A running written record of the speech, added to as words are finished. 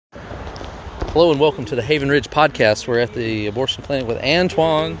Hello and welcome to the Haven Ridge Podcast. We're at the abortion clinic with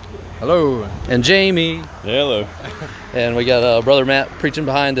Antoine. Hello. And Jamie. Hello. And we got Brother Matt preaching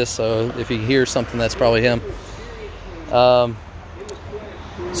behind us, so if you hear something, that's probably him.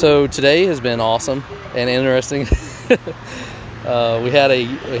 So today has been awesome and interesting. We had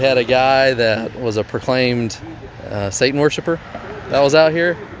a guy that was a proclaimed Satan worshiper that was out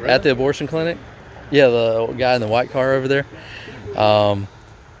here at the abortion clinic. Yeah, the guy in the white car over there.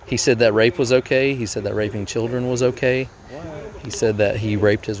 He said that rape was okay. He said that raping children was okay. He said that he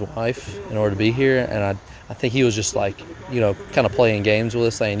raped his wife in order to be here. And I think he was just like, kind of playing games with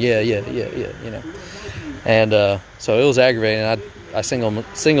us, saying, yeah. And so it was aggravating. I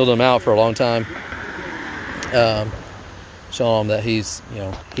singled him out for a long time, showing him that he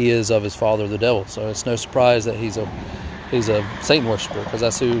is of his father, the devil. So it's no surprise that he's a Satan worshiper, because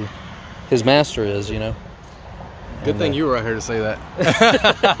that's who his master is, Good thing you were right here to say that.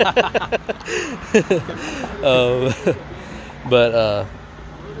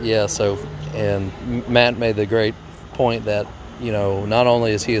 And Matt made the great point that, not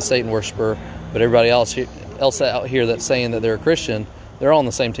only is he a Satan worshiper, but everybody else out here that's saying that they're a Christian, they're all on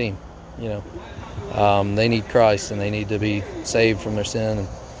the same team. They need Christ and they need to be saved from their sin.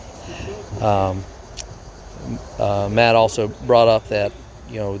 And Matt also brought up that,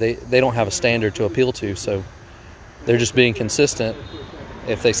 they don't have a standard to appeal to, so they're just being consistent.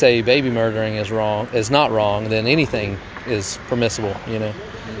 If they say baby murdering is not wrong, then anything is permissible.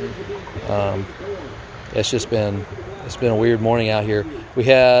 It's been a weird morning out here. We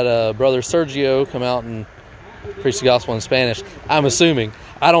had Brother Sergio come out and preach the gospel in Spanish. I'm assuming.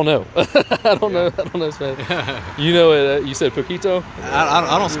 I don't know. I don't know Spanish. You said poquito?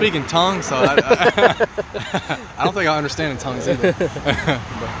 I don't speak in tongues, so I don't think I understand in tongues either.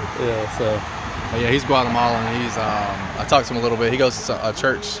 Yeah, he's Guatemalan. I talked to him a little bit. He goes to a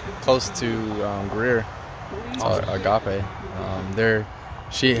church close to Greer, Agape.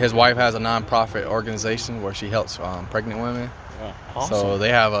 His wife has a non-profit organization where she helps pregnant women. Yeah. Awesome. So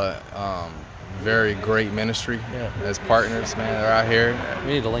they have a very great ministry as partners, man. They're out here.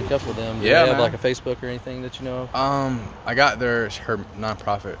 We need to link up with them. Do they have like a Facebook or anything that you know of? I got her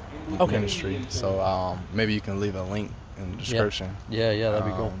non-profit ministry, so maybe you can leave a link in the description. Yeah, that'd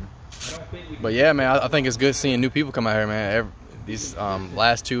be cool. But yeah, man, I think it's good seeing new people come out here, man. These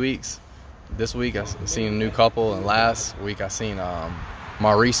last 2 weeks, this week I've seen a new couple, and last week I seen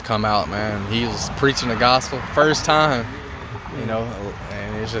Maurice come out, man. He was preaching the gospel first time, and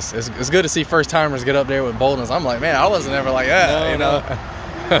it's good to see first timers get up there with boldness. I'm like, man, I wasn't ever like that,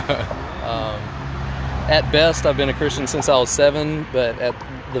 At best, I've been a Christian since I was 7, but at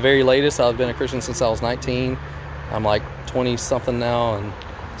the very latest, I've been a Christian since I was 19. I'm like 20 something now, and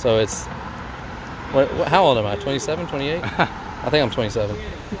so it's, how old am I? 27, 28? I think I'm 27.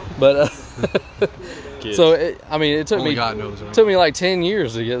 But so it took me God knows, took me like 10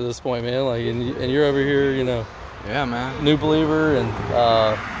 years to get to this point, man. Like, and you're over here, yeah, man, new believer, and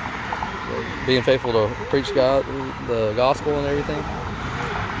being faithful to preach the gospel and everything.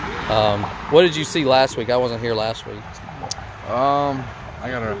 What did you see last week? I wasn't here last week. I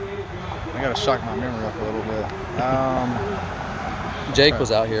gotta shock my memory up a little bit. Jake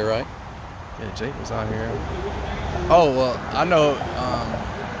was out here, right? Yeah, Jake was out here. Oh, well, I know,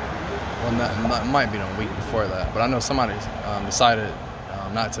 that might be a week before that, but I know somebody decided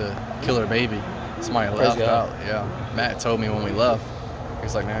not to kill her baby. Somebody left out. Yeah, Matt told me when we left. He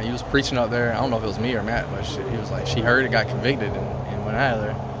was like, man, you was preaching up there. I don't know if it was me or Matt, but he was like, she heard it, got convicted, and went out of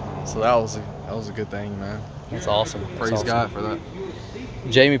there. So that was a good thing, man. That's awesome. Praise God for that.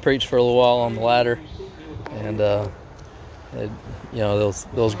 Jamie preached for a little while on the ladder, and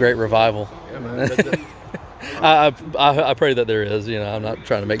those great revival. Yeah, man. I pray that there is. I'm not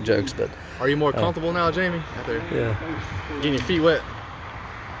trying to make jokes, but are you more comfortable now, Jamie? Out there? Yeah. Getting your feet wet?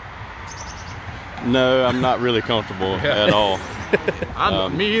 No, I'm not really comfortable at all.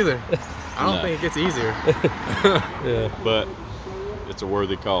 Me either. I don't think it gets easier. Yeah. But it's a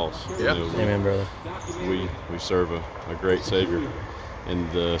worthy cause. Yeah. Amen, brother. We serve a great Savior.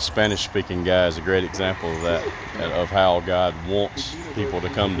 And the Spanish-speaking guy is a great example of that, of how God wants people to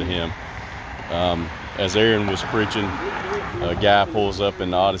come to Him. As Aaron was preaching, a guy pulls up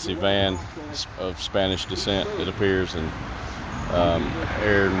in the Odyssey van of Spanish descent, it appears, and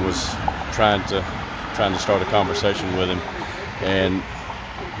Aaron was trying to start a conversation with him, and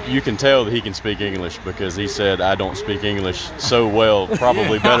you can tell that he can speak English, because he said, I don't speak English so well,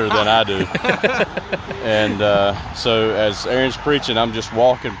 probably better than I do. And so as Aaron's preaching, I'm just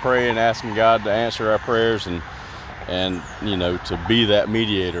walking, praying, asking God to answer our prayers and to be that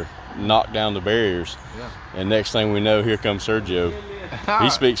mediator, knock down the barriers. Yeah. And next thing we know, here comes Sergio He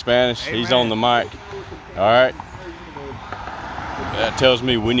speaks Spanish. Amen. He's on the mic. All right. That tells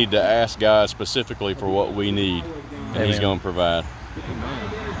me we need to ask God specifically for what we need, and Amen. He's going to provide.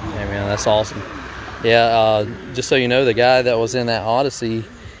 Amen. That's awesome. Yeah, just so you know, the guy that was in that Odyssey,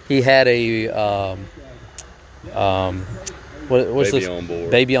 he had a what's baby this? On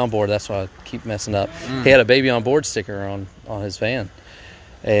board. Baby on board. That's why I keep messing up. He had a baby on board sticker on his van,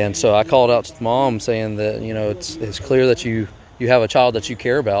 and so I called out to mom saying that, you know, it's clear that you have a child that you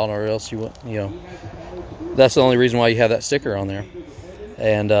care about, or else you know, that's the only reason why you have that sticker on there.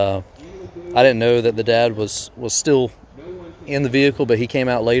 And I didn't know that the dad was still in the vehicle, but he came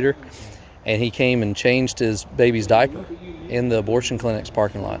out later, and he came and changed his baby's diaper in the abortion clinic's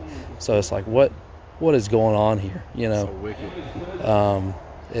parking lot. So it's like, what is going on here? You know, so wicked.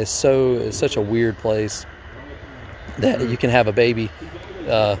 It's such a weird place that you can have a baby.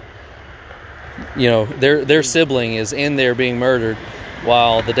 You know, their sibling is in there being murdered,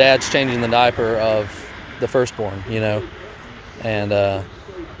 while the dad's changing the diaper of the firstborn. You know, and I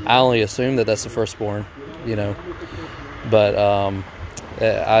only assume that that's the firstborn. You know, but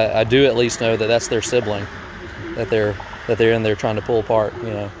I do at least know that that's their sibling that they're in there trying to pull apart.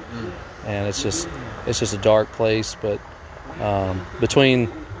 You know, and it's just a dark place. But between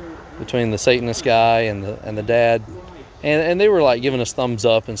the Satanist guy and the dad, and they were like giving us thumbs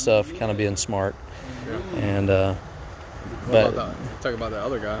up and stuff, kind of being smart. Yeah. And talk about that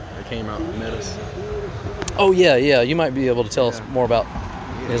other guy that came out and met us. Oh yeah, you might be able to tell us more about.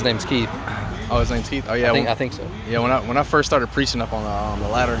 His name's Keith. Oh, his name's Keith. Oh yeah, I think so. Yeah, when I first started preaching up on the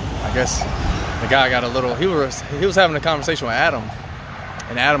ladder, I guess the guy got a little. He was having a conversation with Adam,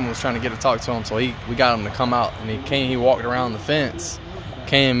 and Adam was trying to get to talk to him. So we got him to come out, and he came. He walked around the fence,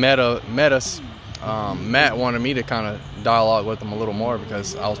 met us. Matt wanted me to kind of dialogue with him a little more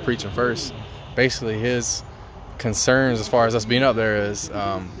because I was preaching first. Basically, his concerns as far as us being up there is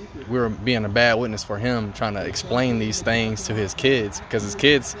we were being a bad witness for him, trying to explain these things to his kids, because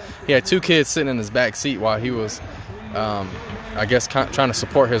he had 2 kids sitting in his back seat while he was I guess trying to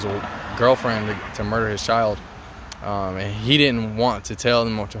support his girlfriend to murder his child, and he didn't want to tell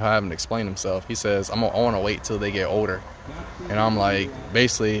them or to have him to explain himself. He says, I want to wait till they get older. And I'm like,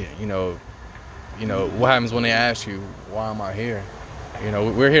 basically, you know what happens when they ask you, why am I here? You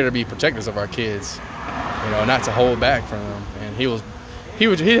know, we're here to be protectors of our kids, you know, not to hold back from them. And he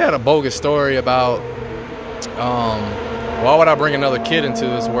had a bogus story about why would I bring another kid into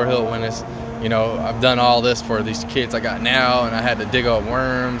this world when it's, you know, I've done all this for these kids I got now, and I had to dig up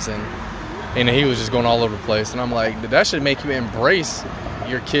worms, and he was just going all over the place. And I'm like, that should make you embrace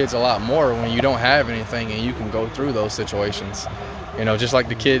your kids a lot more when you don't have anything and you can go through those situations. You know, just like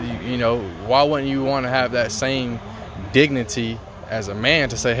the kid, you know, why wouldn't you want to have that same dignity as a man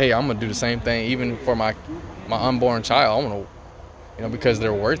to say, hey, I'm going to do the same thing even for my unborn child. I want to, you know, because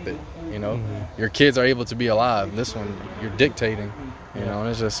they're worth it. You know, your kids are able to be alive. This one, you're dictating, you know,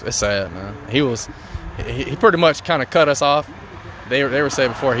 and it's sad, man. He pretty much kind of cut us off. They were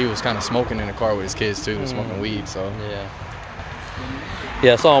saying before he was kind of smoking in the car with his kids too, smoking weed. So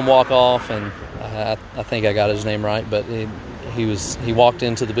yeah, I saw him walk off, and I think I got his name right, but he walked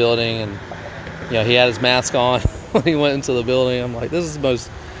into the building, and you know, he had his mask on when he went into the building. I'm like, this is the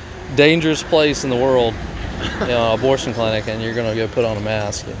most dangerous place in the world, you know, abortion clinic, and you're gonna go put on a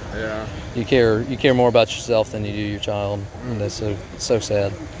mask. Yeah. You care more about yourself than you do your child, and that's so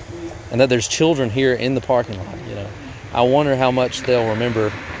sad. And that there's children here in the parking lot. You know, I wonder how much they'll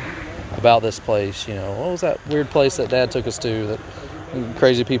remember about this place. You know, what was that weird place that Dad took us to? That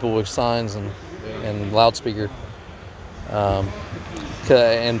crazy people with signs and loudspeaker.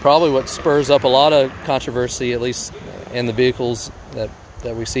 And probably what spurs up a lot of controversy, at least in the vehicles that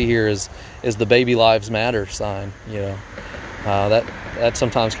we see here, is the Baby Lives Matter sign. You know, that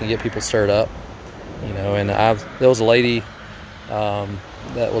sometimes can get people stirred up. You know, and there was a lady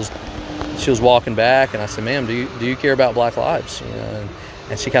she was walking back, and I said, "Ma'am, do you care about Black lives?" You know,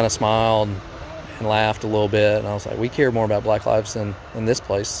 and she kind of smiled and laughed a little bit, and I was like, "We care more about Black lives than this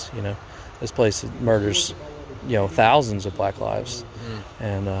place. You know, this place murders, you know, thousands of Black lives,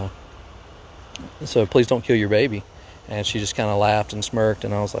 and so please don't kill your baby." And she just kind of laughed and smirked,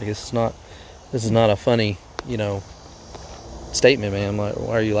 and I was like, "This is not a funny, you know, statement, man. Like,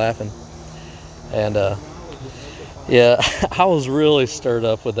 why are you laughing?" And yeah, I was really stirred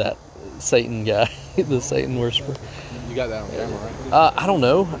up with that Satan guy, the Satan worshiper. You got that on camera, right? I don't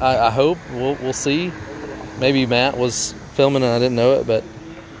know. I hope we'll see. Maybe Matt was filming and I didn't know it, but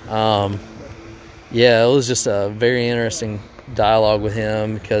yeah, it was just a very interesting dialogue with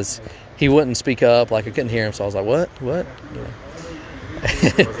him because he wouldn't speak up. Like, I couldn't hear him, so I was like, "What?" You know. Was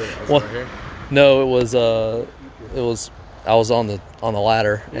it right here? No, it was I was on the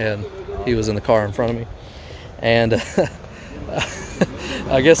ladder, and he was in the car in front of me. And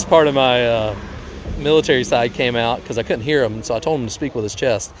I guess part of my military side came out because I couldn't hear him, so I told him to speak with his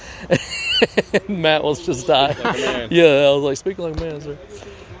chest. And Matt was just dying. Yeah, I was like, speak like a man, sir.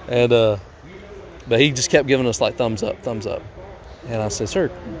 And but he just kept giving us like thumbs up. And I said,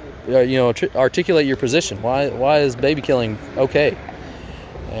 sir, articulate your position. Why is baby killing okay?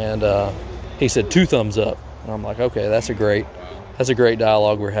 And he said 2 thumbs up. And I'm like, okay, that's a great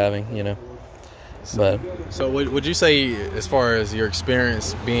dialogue we're having, you know. So would you say, as far as your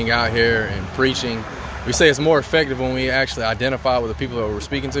experience being out here and preaching, we say it's more effective when we actually identify with the people that we're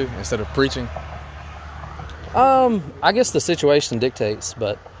speaking to instead of preaching? I guess the situation dictates,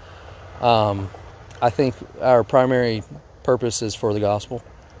 but I think our primary purpose is for the gospel.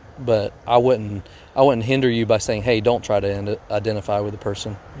 But I wouldn't hinder you by saying, hey, don't try to identify with the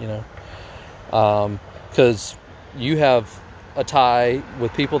person, you know, because you have a tie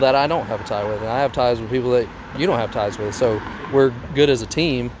with people that I don't have a tie with, and I have ties with people that you don't have ties with. So we're good as a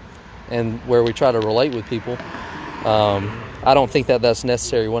team, and where we try to relate with people. I don't think that that's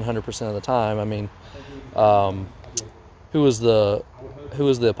necessary 100% of the time. I mean, who was the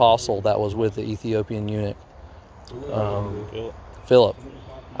apostle that was with the Ethiopian eunuch? Philip.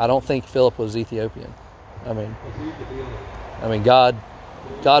 I don't think Philip was Ethiopian. I mean, God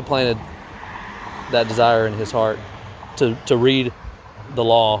planted that desire in his heart to read the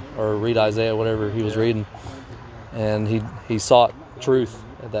law or read Isaiah, whatever he was reading, and he sought truth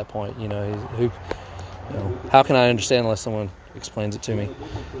at that point. You know, how can I understand unless someone explains it to me?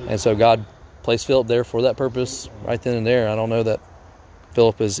 And so God placed Philip there for that purpose right then and there. I don't know that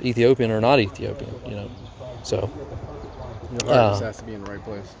Philip is Ethiopian or not Ethiopian, you know. So your heart just has to be in the right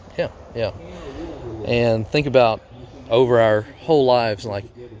place. Yeah. And think about over our whole lives, like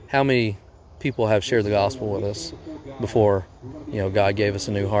how many people have shared the gospel with us before, you know, God gave us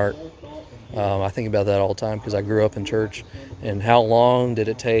a new heart. I think about that all the time because I grew up in church, and how long did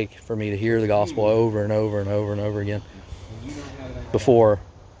it take for me to hear the gospel over and over and over and over again before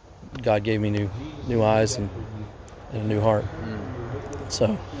God gave me new eyes and a new heart.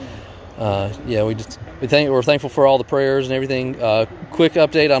 So we're thankful for all the prayers and everything. Quick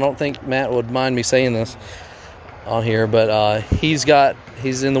update, I don't think Matt would mind me saying this on here, but he's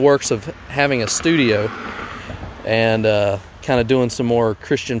in the works of having a studio and kind of doing some more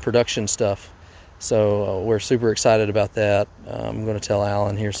Christian production stuff. So we're super excited about that. I'm going to tell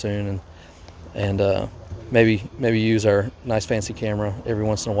Alan here soon, and maybe use our nice fancy camera every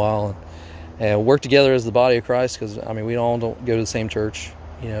once in a while and work together as the body of Christ, because I mean we all don't go to the same church,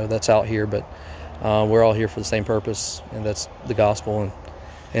 you know, that's out here, but we're all here for the same purpose, and that's the gospel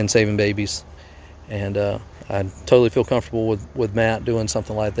and saving babies. And I totally feel comfortable with Matt doing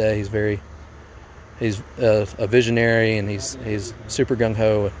something like that. He's a visionary, and he's super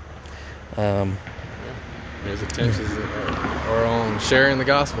gung-ho. His intentions are on sharing the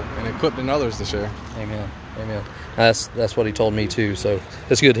gospel and equipping others to share. Amen. That's what he told me too. So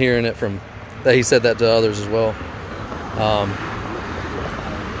it's good hearing it that he said that to others as well.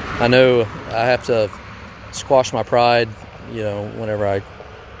 I know I have to squash my pride, you know, whenever I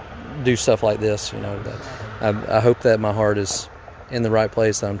do stuff like this. You know, I hope that my heart is in the right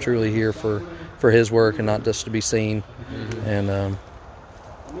place, that I'm truly here for his work and not just to be seen. And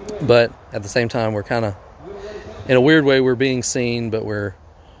but at the same time, we're kind of, in a weird way, we're being seen, but we're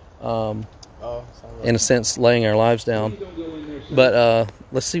in a sense laying our lives down. But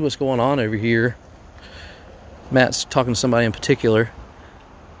let's see what's going on over here. Matt's talking to somebody in particular.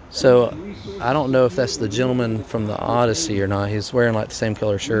 So I don't know if that's the gentleman from the Odyssey or not. He's wearing like the same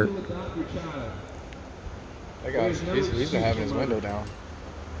color shirt. That guy's he's been having his window down.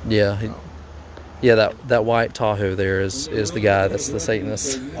 Yeah. That white Tahoe there is the guy that's the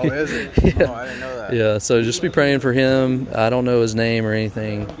Satanist. Oh, is it? Yeah. Oh, I didn't know that. Yeah, so just be praying for him. I don't know his name or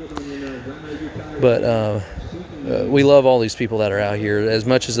anything. But we love all these people that are out here. As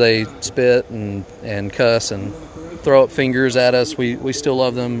much as they spit and cuss and throw up fingers at us, we still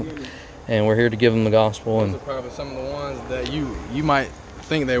love them, and we're here to give them the gospel. And those are probably some of the ones that you might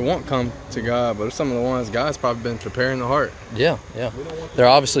think they won't come to God, but some of the ones God's probably been preparing the heart. Yeah. They're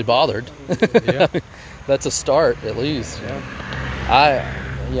obviously bothered. Yeah. That's a start, at least. Yeah.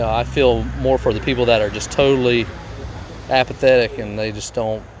 I feel more for the people that are just totally apathetic and they just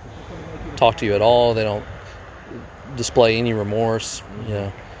don't talk to you at all. They don't display any remorse. You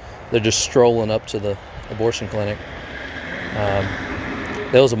know, they're just strolling up to the abortion clinic.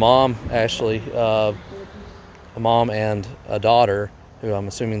 There was a mom, actually, a mom and a daughter, who I'm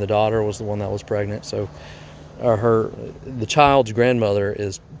assuming the daughter was the one that was pregnant. So the child's grandmother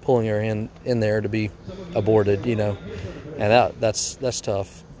is pulling her in there to be aborted, you know. and that's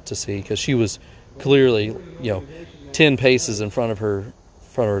tough to see, because she was clearly 10 paces in front of her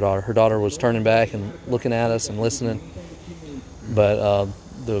daughter. Her daughter was turning back and looking at us and listening, but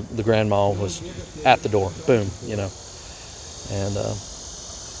the grandma was at the door. Boom, and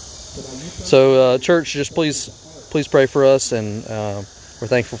so church, just please pray for us, and we're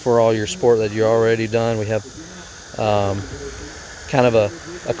thankful for all your support that you've already done. We have kind of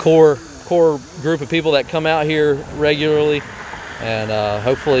a core group of people that come out here regularly, and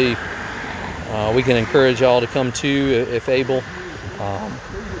hopefully we can encourage y'all to come too if able.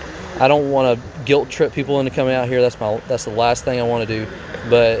 I don't want to guilt trip people into coming out here. That's the last thing I want to do.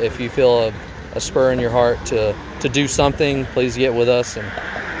 But if you feel a spur in your heart to do something, please get with us,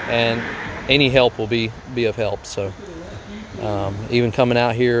 and any help will be of help. So even coming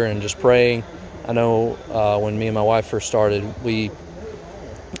out here and just praying. I know when me and my wife first started, we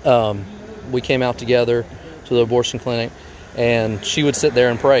came out together to the abortion clinic, and she would sit there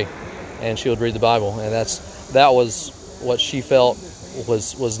and pray, and she would read the Bible, and that was what she felt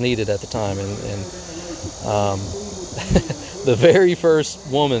was needed at the time. And the very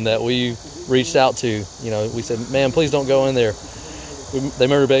first woman that we reached out to, we said, "Man, please don't go in there. They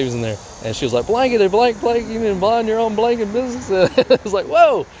murder babies in there." And she was like, "Blanket, blank, you mean blind your own blanket business?" It was like,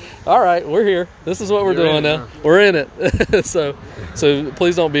 whoa, all right, we're here. This is what we're doing now. We're in it. So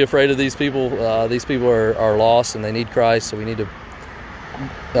please don't be afraid of these people. These people are lost, and they need Christ, so we need to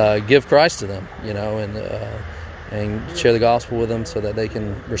give Christ to them, and share the gospel with them so that they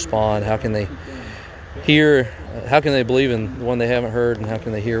can respond. How can they hear? How can they believe in the one they haven't heard, and how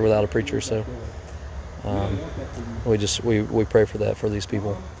can they hear without a preacher? So we pray for that for these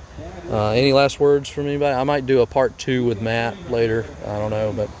people. Any last words from anybody? I might do a part 2 with Matt later. I don't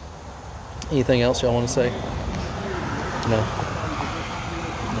know, but anything else y'all want to say? No,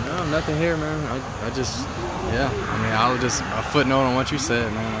 nothing here, man. I was just a footnote on what you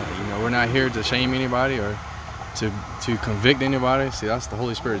said, man. We're not here to shame anybody or to convict anybody. See, that's the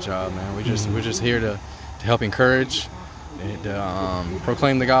Holy Spirit job, man. We're just here to help encourage and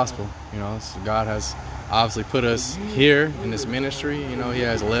proclaim the gospel. So God has obviously put us here in this ministry. He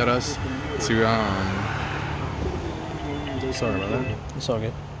has led us to sorry about that. It's all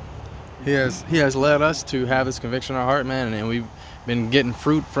good. He has led us to have this conviction in our heart, man, and we've been getting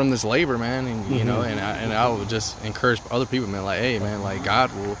fruit from this labor, man. And and I would just encourage other people, man, like, hey, man, like,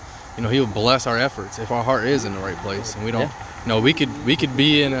 God will, He'll bless our efforts if our heart is in the right place, and we don't. We could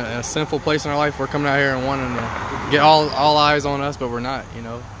be in a sinful place in our life. We're coming out here and wanting to get all eyes on us, but we're not.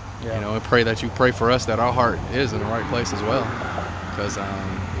 And pray that you pray for us that our heart is in the right place as well, because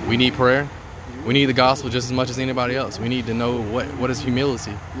we need prayer. We need the gospel just as much as anybody else. We need to know what is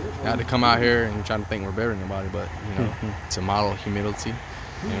humility. Not to come out here and try to think we're better than anybody, but to model humility.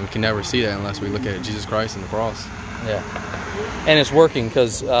 And we can never see that unless we look at Jesus Christ and the cross. Yeah, and it's working,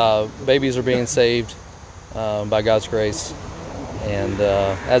 because babies are being saved by God's grace. And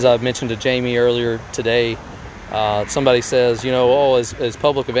as I've mentioned to Jamie earlier today, somebody says, is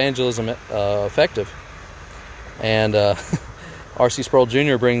public evangelism effective? And R.C. Sproul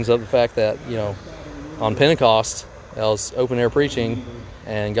Jr. brings up the fact that, on Pentecost, I was open air preaching,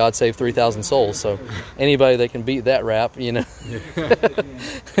 and God saved 3,000 souls. So anybody that can beat that rap,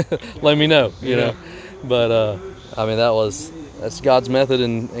 let me know, But that's God's method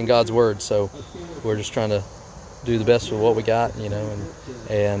and God's word. So we're just trying to do the best with what we got,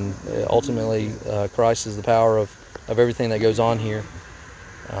 and ultimately Christ is the power of everything that goes on here.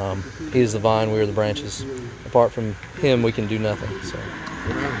 He is the vine, we are the branches. Apart from Him, we can do nothing. So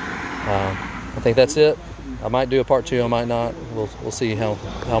I think that's it. I might do a part 2, I might not. We'll see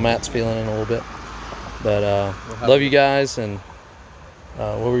how Matt's feeling in a little bit. But love you guys, and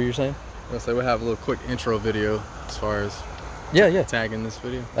what were you saying? I'll say we'll have a little quick intro video as far as tagging this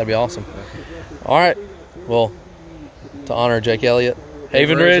video. That'd be awesome. All right. Well, to honor Jake Elliott,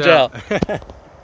 Haven Ridge out.